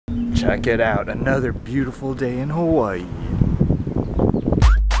Check it out, another beautiful day in Hawaii.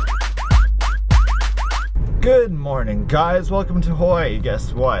 Good morning, guys. Welcome to Hawaii.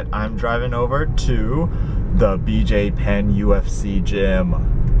 Guess what? I'm driving over to the BJ Penn UFC Gym.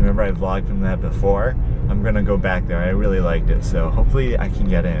 Remember I vlogged from that before? I'm gonna go back there. I really liked it, so hopefully I can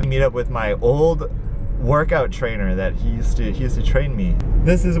get in. Meet up with my old workout trainer that he used to train me.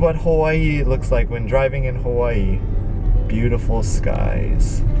 This is what Hawaii looks like when driving in Hawaii. Beautiful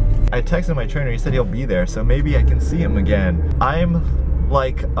skies. I texted my trainer, he said he'll be there, so maybe I can see him again. I'm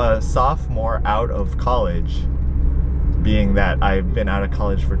like a sophomore out of college, being that I've been out of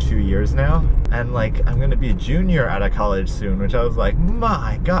college for 2 years now, and like I'm gonna be a junior out of college soon, which I was like,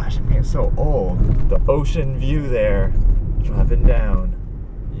 my gosh, I'm getting so old. The ocean view there, driving down,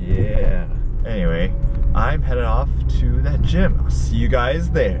 yeah. Anyway, I'm headed off to that gym. I'll see you guys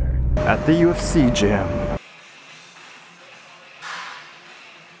there at the UFC gym.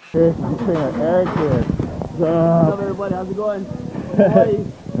 Here's my trainer Eric here. What's up everybody, how's it going? Hawaii.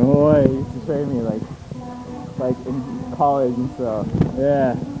 Hawaii, he used to train me like in college and stuff.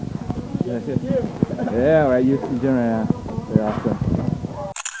 Yeah. Yeah, we're at UFC gym right now. Very awesome.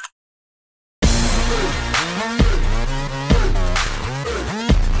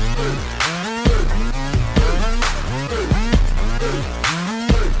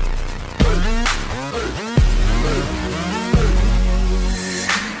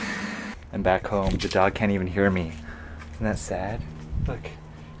 I'm back home. The dog can't even hear me. Isn't that sad? Look,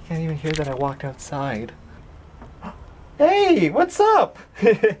 you can't even hear that I walked outside. Hey, what's up?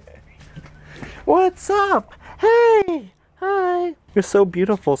 What's up? Hey, hi. You're so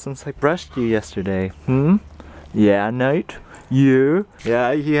beautiful since I brushed you yesterday. Yeah, Knight? You?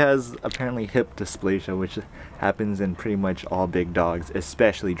 Yeah, he has apparently hip displacia, which happens in pretty much all big dogs,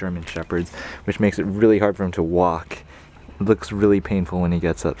 especially German Shepherds, which makes it really hard for him to walk. It looks really painful when he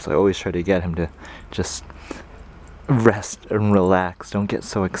gets up, so I always try to get him to just rest and relax. Don't get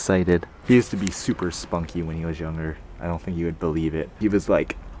so excited. He used to be super spunky when he was younger. I don't think you would believe it. He was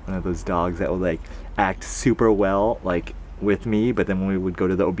like one of those dogs that would like act super well like with me, but then when we would go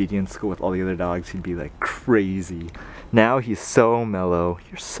to the obedience school with all the other dogs, he'd be like crazy. Now he's so mellow.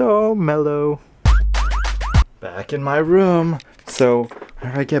 You're so mellow. Back in my room. So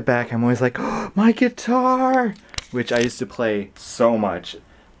whenever I get back, I'm always like, oh, my guitar! Which I used to play so much,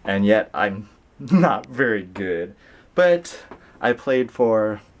 and yet I'm not very good. But I played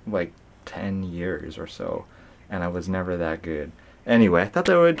for like 10 years or so, and I was never that good. Anyway, I thought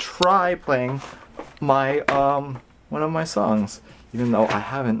that I would try playing my one of my songs, even though I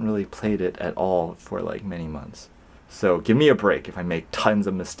haven't really played it at all for like many months. So give me a break if I make tons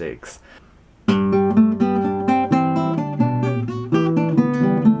of mistakes.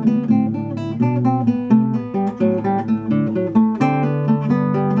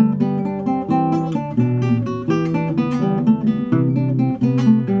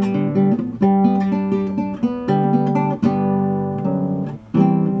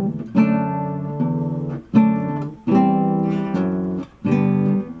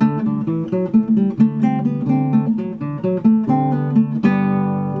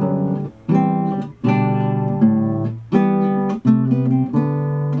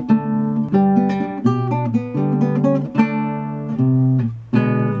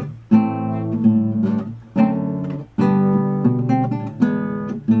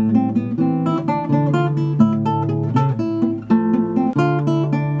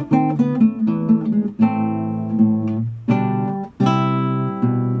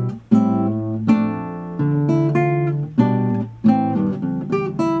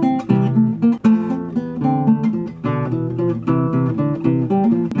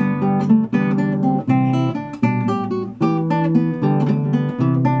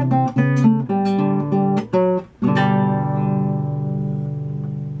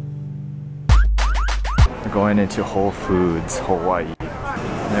 Going into Whole Foods, Hawaii.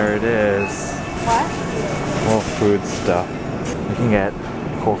 There it is. What? Whole Foods stuff. You can get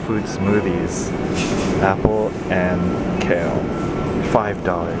Whole Foods smoothies. Apple and kale. $5.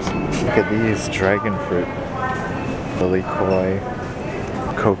 Look at these, dragon fruit. Lily koi.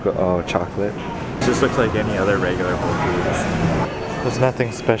 Cocoa chocolate. Just looks like any other regular Whole Foods. There's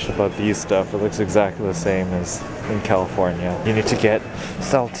nothing special about these stuff. It looks exactly the same as in California. You need to get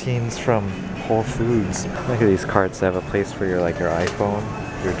saltines from Whole Foods. Look at these carts. They have a place for your your iPhone,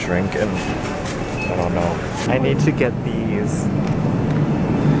 your drink, and I don't know. I need to get these.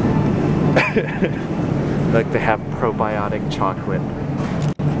 Like they have probiotic chocolate.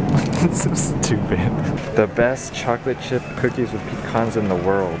 It's so stupid. The best chocolate chip cookies with pecans in the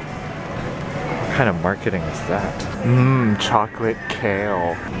world. What kind of marketing is that? Chocolate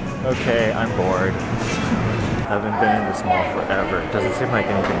kale. Okay, I'm bored. Haven't been in this mall forever. Doesn't seem like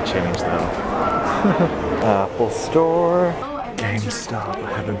anything changed though. Apple Store. GameStop.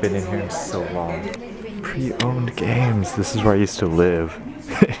 I haven't been in here in so long. Pre-owned games. This is where I used to live.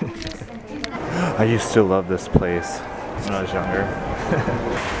 I used to love this place when I was younger.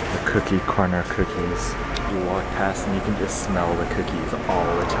 The cookie corner cookies. You walk past and you can just smell the cookies all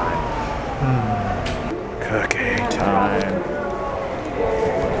the time. Cookie time.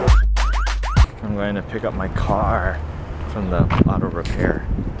 I'm going to pick up my car from the auto repair.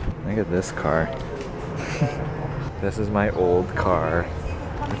 Look at this car. This is my old car.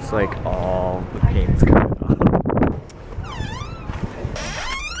 It's like all the paint's coming off.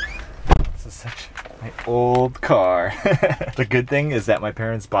 This is such my old car. The good thing is that my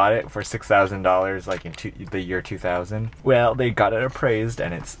parents bought it for $6,000 like in the year 2000. Well, they got it appraised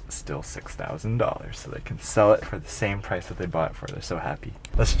and it's still $6,000, so they can sell it for the same price that they bought it for. They're so happy.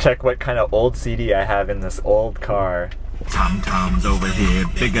 Let's check what kind of old CD I have in this old car. Tom-toms over here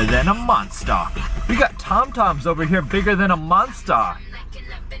bigger than a monster. We got tom-toms over here bigger than a monster.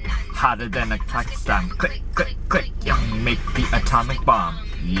 Hotter than a touchdown. Click, click, click. Young, make the atomic bomb.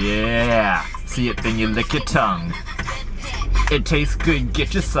 Yeah. See it, then you lick your tongue. It tastes good,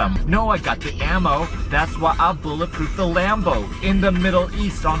 get you some. No, I got the ammo. That's why I bulletproof the Lambo. In the Middle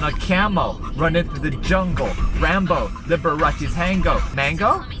East on a camo. Running through the jungle. Rambo, Liberace's Hango.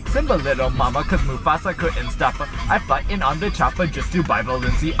 Mango? Simba little mama, cause Mufasa couldn't stop her. I fighting on the chopper just to buy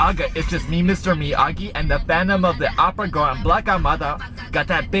Balenciaga. It's just me, Mr. Miyagi, and the Phantom of the Opera going black out mother. Got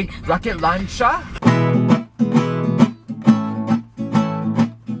that big rocket launcher?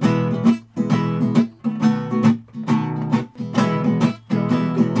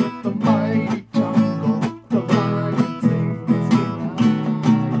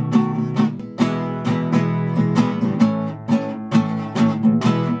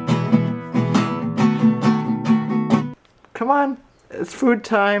 Come on, it's food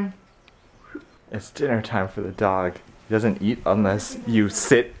time. It's dinner time for the dog. He doesn't eat unless you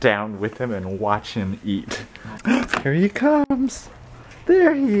sit down with him and watch him eat. Here he comes.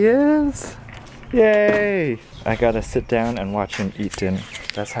 There he is. Yay! I gotta sit down and watch him eat dinner.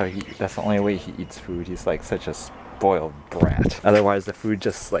 That's the only way he eats food. He's like such a spoiled brat. Otherwise the food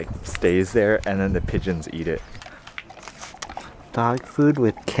just like stays there and then the pigeons eat it. Dog food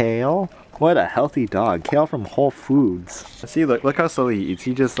with Kale? What a healthy dog. Kale from Whole Foods. See, look how slowly he eats.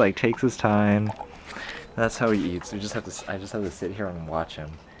 He just like takes his time. That's how he eats. I just have to sit here and watch him.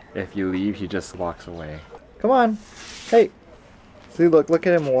 If you leave, he just walks away. Come on. Hey. See, look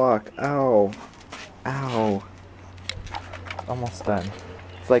at him walk. Ow. Ow. Almost done.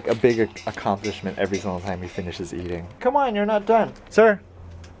 It's like a big accomplishment every single time he finishes eating. Come on, you're not done. Sir.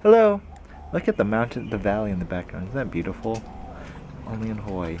 Hello. Look at the mountain, the valley in the background. Isn't that beautiful? Only in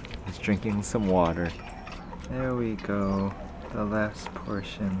Hawaii. He's drinking some water. There we go. The last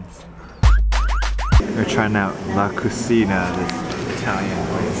portions. We're trying out La Cucina, this Italian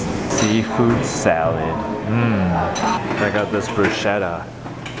place. Seafood salad. Check out this bruschetta.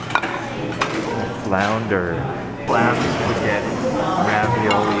 Flounder. Lamb spaghetti.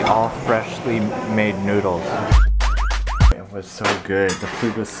 Ravioli. All freshly made noodles. It was so good. The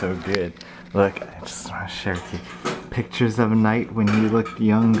food was so good. Look, I just want to share with you pictures of a night when he looked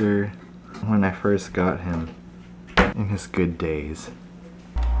younger, when I first got him, in his good days.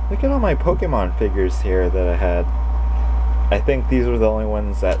 Look at all my Pokemon figures here that I had. I think these were the only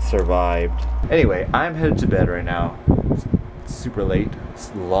ones that survived. Anyway, I'm headed to bed right now. It's super late. It's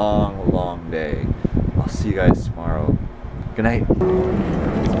a long, long day. I'll see you guys tomorrow. Good night.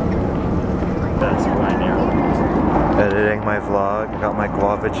 That's who I am. Editing my vlog. I got my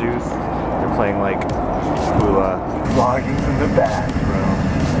guava juice. They're playing like hula. Vlogging from the bathroom.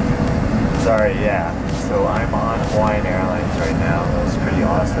 Sorry, yeah. So I'm on Hawaiian Airlines right now. It was pretty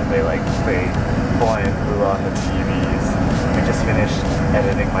awesome. They like play Hawaiian hula on the TVs. I just finished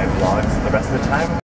editing my vlogs. The rest of the time